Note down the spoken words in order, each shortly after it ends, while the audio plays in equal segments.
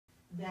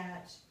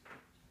that,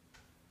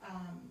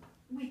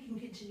 we can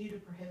continue to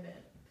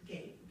prohibit the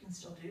gate, we can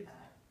still do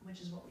that, which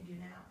is what we do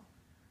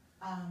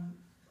now.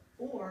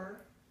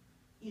 Or,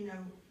 you know,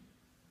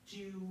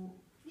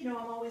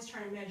 I'm always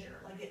trying to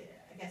measure, like,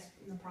 I guess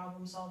in the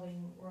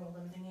problem-solving world,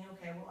 I'm thinking,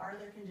 okay, well, are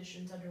there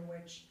conditions under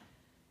which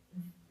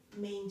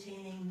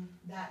maintaining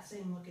that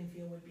same look and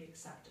feel would be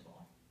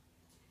acceptable?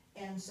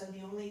 And so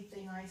the only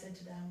thing I said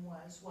to them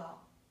was, well,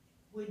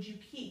 would you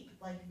keep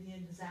like the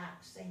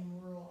exact same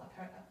rural,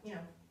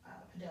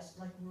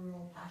 pedestrian, like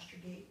rural pasture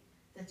gate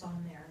that's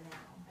on there now,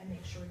 and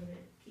make sure that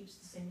it keeps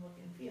the same look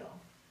and feel?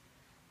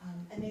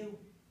 And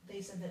they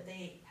said that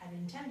they had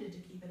intended to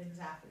keep it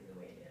exactly the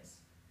way it is.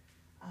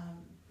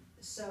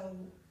 So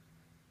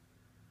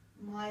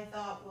my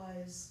thought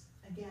was,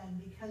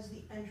 again, because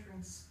the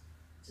entrances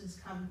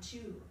come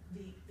to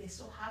they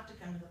still have to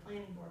come to the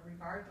planning board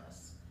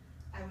regardless,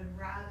 I would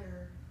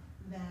rather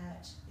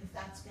that if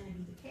that's gonna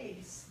be the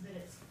case, that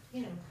it's,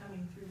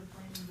 coming through the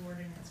planning board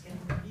and it's getting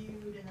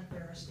reviewed, and that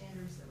there are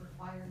standards that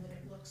require that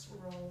it looks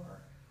rural,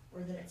 or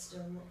that it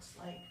still looks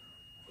like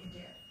it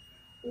did.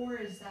 Or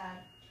is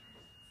that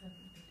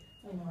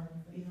alarm?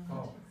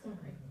 Oh.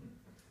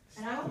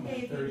 And I'm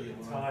okay if you,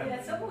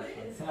 Yeah, so it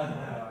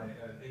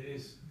is. It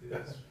is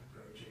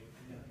approaching.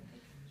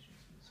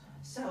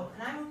 so,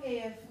 and I'm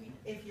okay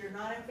if you're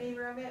not in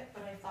favor of it,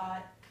 but I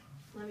thought,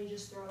 let me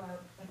just throw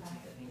out the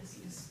fact that this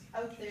is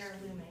out there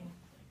looming.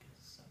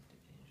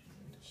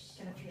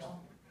 Gonna feel.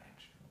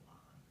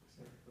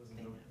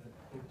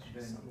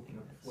 Then open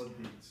up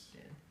floodgates.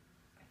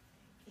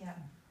 Yeah.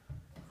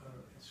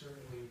 It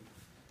certainly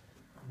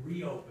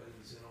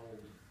reopens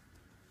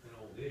an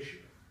old issue.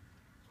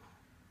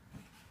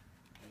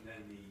 And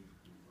then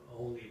the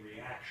only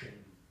reaction,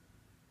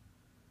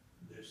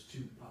 there's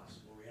two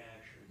possible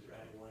reactions,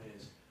 right? One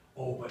is,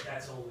 oh, but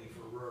that's only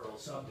for rural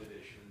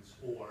subdivisions,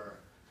 or,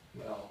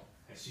 well,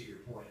 I see your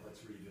point,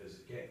 let's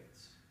revisit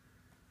gates.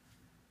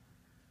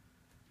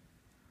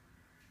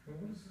 Well,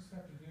 what does this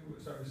have to do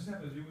with, sorry, does this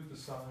have to do with the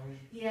sign?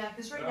 Yeah,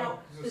 because right Oh, now,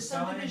 'cause the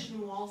sign-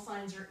 subdivision wall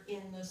signs are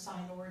in the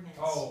sign ordinance.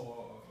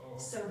 Oh.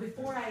 So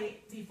before I,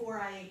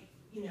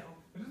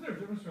 Isn't there a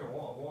difference between a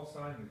wall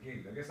sign and a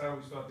gate? I guess I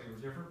always thought they were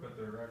different, but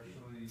they're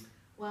actually.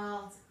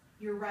 well,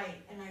 you're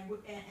right, and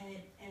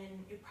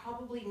it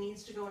probably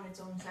needs to go in its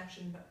own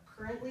section, but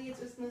currently it's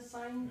just in the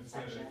sign It's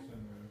section.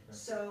 in there, okay.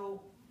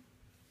 So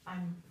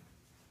I'm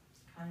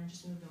kind of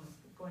just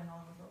going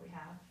on with what we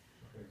have.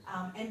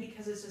 Okay. And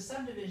because it's a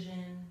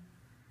subdivision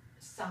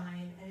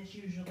sign, and it's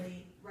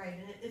usually, right,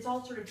 and it's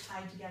all sort of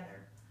tied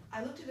together.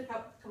 I looked at a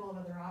couple of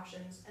other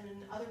options, and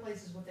in other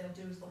places what they'll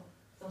do is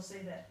they'll say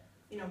that,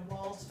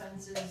 walls,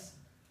 fences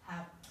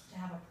have to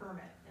have a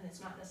permit, and it's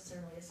not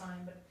necessarily a sign,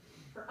 but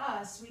for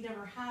us, we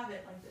never have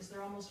it like this.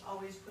 They're almost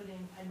always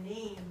putting a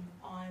name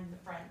on the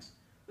front,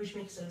 which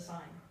makes it a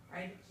sign,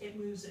 right? It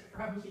moves it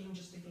from being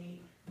just a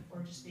gate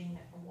or just being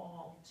a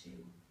wall to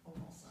a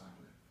wall sign.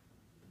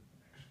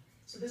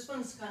 So this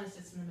one's kind of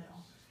sits in the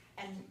middle.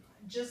 And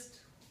just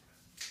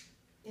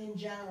in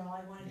general,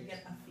 I wanted to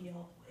get a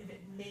feel if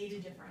it made a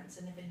difference,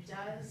 and if it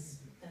does,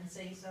 then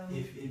say so.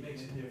 If it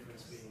makes a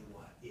difference being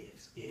what?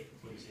 If it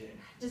was in.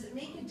 Does it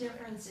make a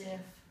difference if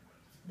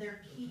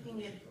they're keeping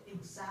it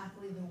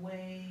exactly the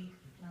way,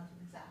 not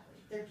exactly,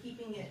 they're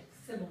keeping it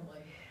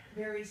Similarly.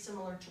 very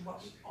similar to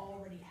what we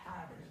already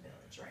have in the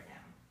village right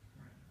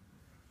now?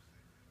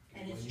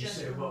 And it's When just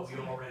you say a what we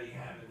sign. already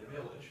have in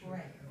the village.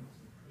 Right,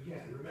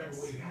 Again, remember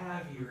what you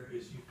have here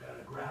is you've got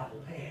a gravel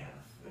path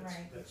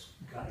Right. that's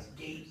got a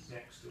gate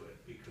next to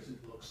it because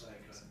it looks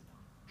like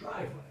a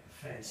driveway, a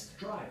fenced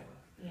driveway.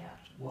 yeah,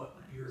 What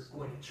you're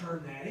going to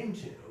turn that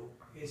into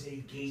is a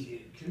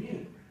gated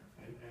community,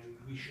 and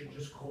we should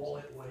just call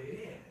it what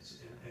it is.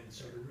 And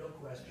so the real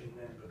question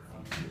then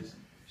becomes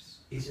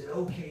is it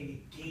okay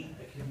to gate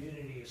a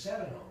community of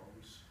 7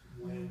 homes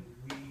when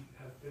we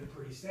have been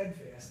pretty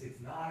steadfast,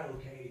 it's not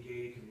okay to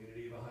gate a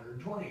community of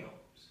 120 homes?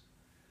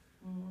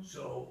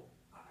 So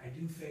I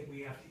do think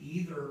we have to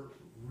either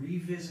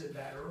revisit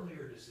that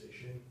earlier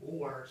decision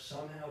or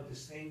somehow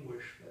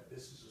distinguish that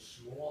this is a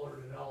smaller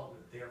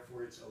development,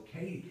 therefore it's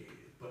okay to gate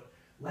it. But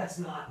let's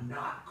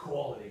not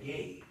call it a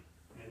gate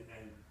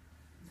and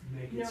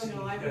make it seem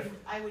no, different.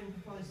 I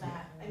wouldn't propose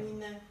that. I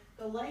mean,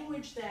 the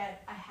language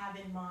that I have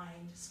in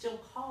mind still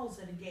calls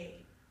it a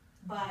gate,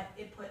 but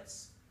it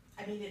puts,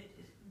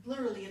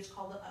 literally it's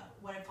called,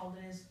 what I called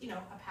it is,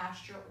 a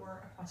pasture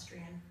or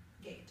equestrian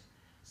gate.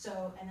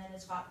 So, and then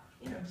it's got,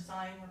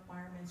 design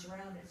requirements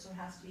around it, so it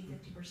has to be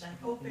 50%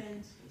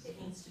 open,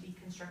 it needs to be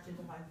constructed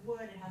by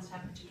wood, it has to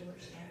have particular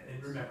standards.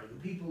 And remember, the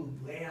people who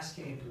last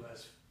came to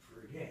us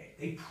for a gate,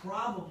 they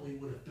probably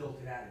would have built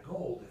it out of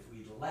gold if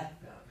we'd let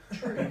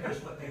them.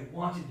 Because what they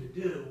wanted to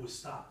do was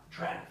stop the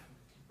traffic.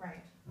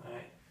 Right.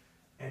 Right?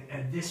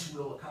 And this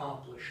will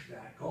accomplish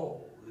that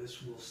goal.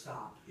 This will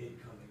stop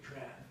incoming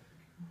traffic.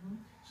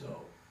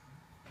 So,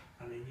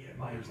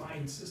 my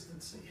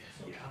Consistency.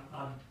 yeah,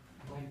 I'm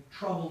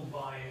troubled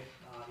by it,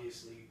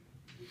 obviously,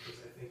 because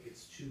I think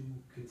it's too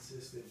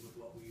consistent with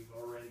what we've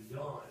already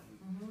done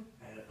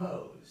and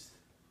opposed.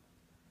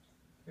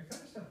 Can I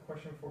just have a question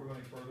question before we go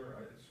any further?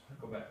 I just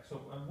wanna go back. So,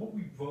 what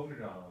we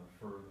voted on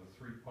for the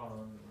 3 Pond,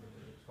 or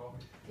whatever it's called.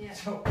 Yeah.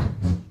 So,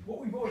 what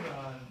we voted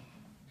on,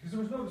 because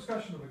there was no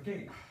discussion of a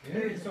gate.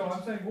 There isn't. So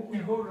I'm saying, what we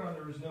No. voted on,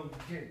 there is no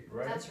gate,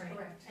 right? That's right,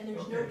 Correct. and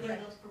there's no Okay. gate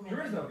permitted.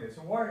 There is no gate,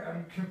 so why,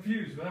 I'm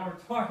confused, but now we're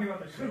talking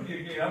about there should be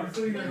a gate, I'm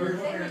sitting there Well, going,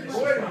 the wait thing a is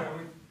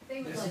minute,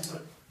 Things This like, is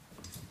a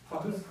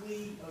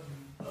publicly,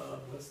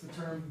 what's the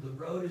term, the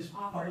road is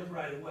public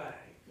right of way.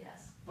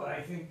 Yes, But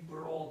I think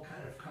we're all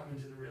kind of coming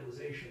to the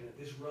realization that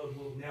this road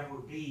will never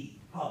be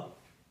public.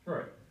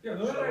 right, yeah,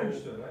 no, that I So,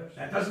 understood,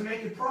 That doesn't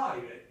make it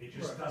private, it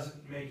just Right.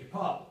 doesn't make it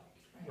public.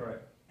 Right,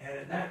 And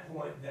at that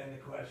point, then the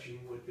question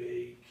would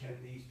be, can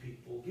these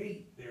people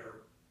gate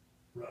their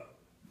road?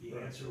 The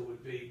Right. answer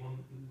would be, well,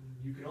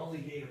 you can only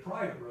gate a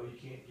private road, you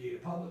can't gate a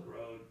public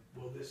road.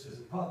 Well, this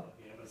isn't public,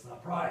 but it's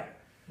not private.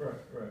 right,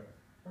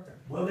 okay.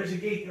 Well, there's a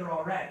gate there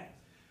already.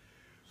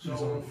 So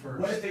Who's on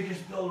first? what if they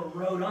just built a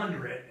road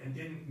under it and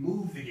didn't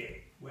move the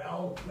gate?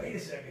 Well, wait a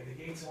second, the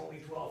gate's only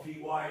 12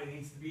 feet wide, it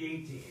needs to be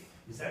 18.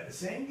 Is that the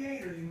same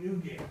gate or the new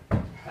gate?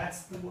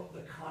 That's the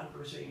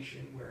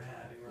conversation we're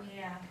having right now.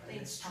 yeah,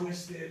 And it's thanks, Tom.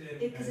 twisted and.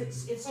 Because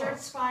it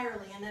starts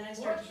spiraling, and then I Well,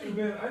 start that should have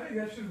thinking, been, I think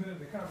that should have been in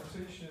the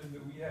conversation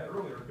that we had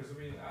earlier, because I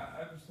mean,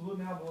 I'm just a little,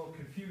 now a little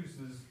confused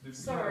as, you know.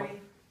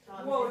 sorry,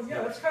 Tom. Well,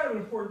 yeah, that's kind of an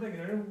important thing,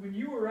 and I know when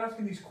you were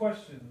asking these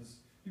questions,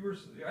 you were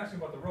asking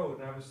about the road,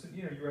 and I was,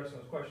 you know, you were asking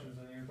those questions,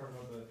 and you were talking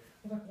about the,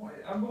 I was like, why,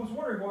 I was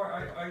wondering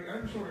why, I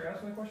understand why you're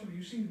asking that question, but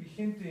you seem to be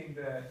hinting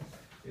that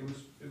it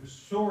was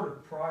sort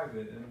of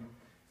private, and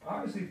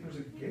obviously if there's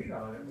a gate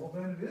on it, well,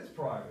 then it is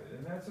private,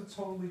 and that's a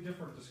totally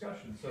different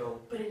discussion, so,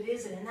 But it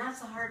isn't, and that's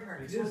the hard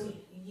part. It 'cause when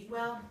isn't.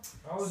 well,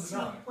 how is it see,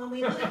 not? when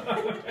we look,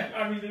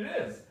 I mean, it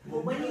is.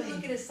 well, when you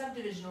look at a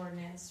subdivision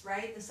ordinance,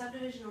 right, the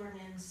subdivision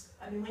ordinance,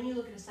 I mean, when you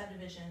look at a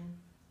subdivision,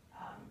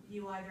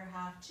 you either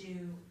have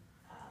to,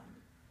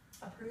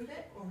 approve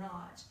it or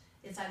not.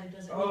 It's either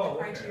doesn't meet Oh, the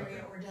okay, criteria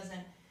okay. or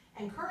doesn't,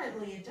 and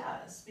currently it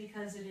does,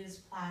 because it is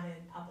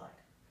platted public.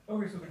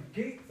 Okay, so the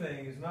gate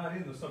thing is not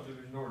in the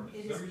subdivision ordinance,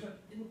 It is that is- what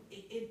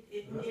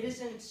you said? It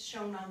isn't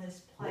shown on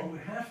this What plan.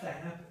 would have to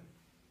happen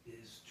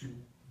is to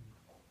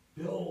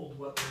build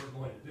what they were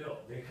going to build,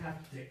 they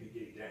have to take the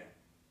gate down.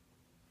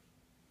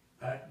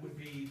 That would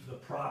be the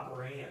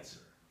proper answer.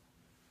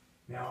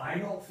 Now, I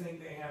don't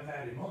think they have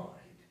that in mind,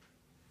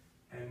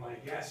 and my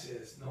guess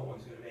is no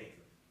one's gonna make them.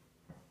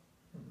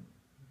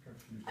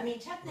 Confused. I mean,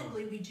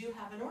 technically, we do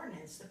have an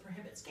ordinance that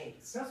prohibits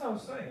gates. That's what I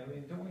was saying, I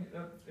mean, don't we,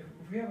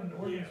 if we have an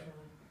ordinance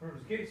for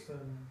those gates, then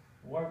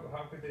why,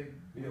 how could they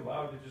be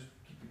allowed to just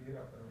keep the gate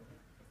up? I don't-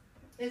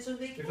 And so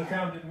they If the can.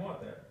 town didn't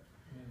want that.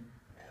 I mean,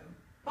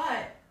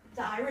 But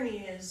the irony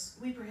is,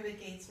 we prohibit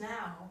gates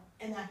now,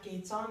 and that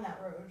gate's on that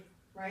road,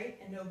 right?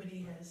 And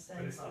nobody has But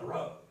said, it's not a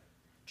road,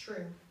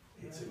 true.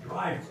 it's a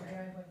driveway,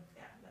 driveway.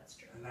 Yeah, that's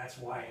true. and that's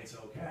why it's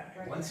okay.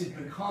 Right, Once right, it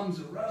right. becomes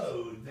a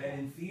road, then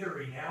in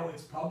theory, now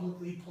it's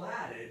publicly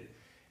platted,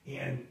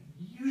 and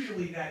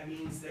usually that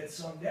means that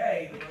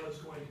someday the road's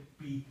going to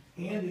be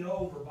handed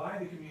over by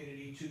the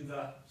community to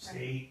the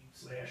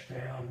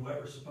state/town,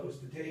 whoever's supposed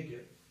to take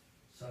it,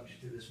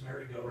 subject to this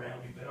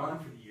merry-go-round we've been on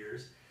for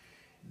years.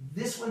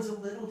 This one's a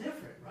little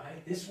different,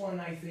 right? This one,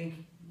 I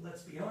think,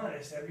 let's be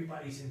honest,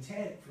 everybody's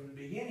intent from the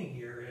beginning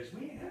here is,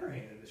 we ain't never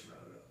handed this road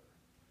over.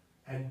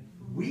 And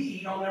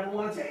we don't ever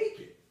wanna take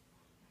it.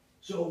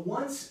 So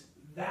once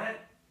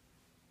that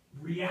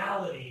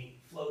reality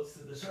floats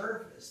to the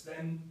surface,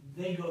 then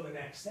they go the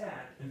next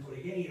step and put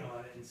a gate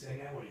on it and say,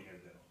 now what are you gonna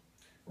do?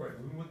 Right,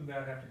 wouldn't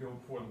that have to go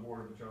before the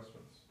Board of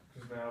Adjustments?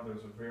 Because now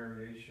there's a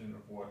variation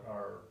of what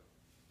our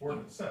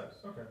ordinance says,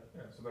 okay,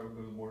 yeah, so that would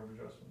go to the Board of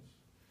Adjustments.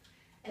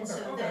 And Okay,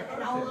 so okay, then, I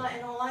and all, understand.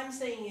 and all I'm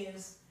saying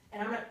is,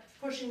 and I'm not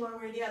pushing one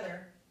way or the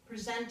other,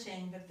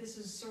 presenting that this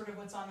is sort of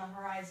what's on the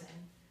horizon.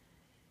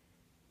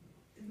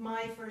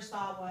 My first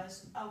thought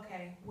was,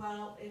 okay,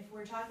 well, if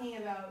we're talking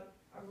about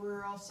a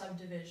rural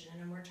subdivision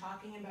and we're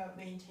talking about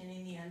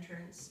maintaining the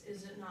entrance,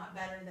 is it not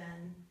better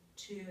then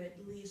to, at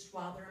least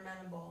while they're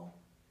amenable,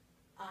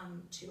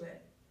 to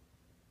it,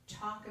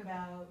 talk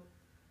about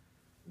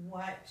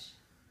what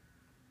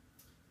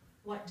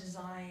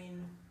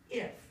design,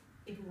 if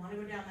we wanna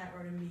go down that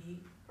road and be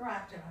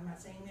proactive, I'm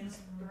not saying that it's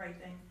the right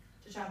thing,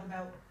 to talk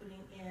about putting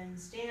in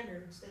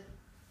standards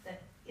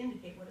that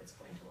indicate what it's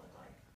going to look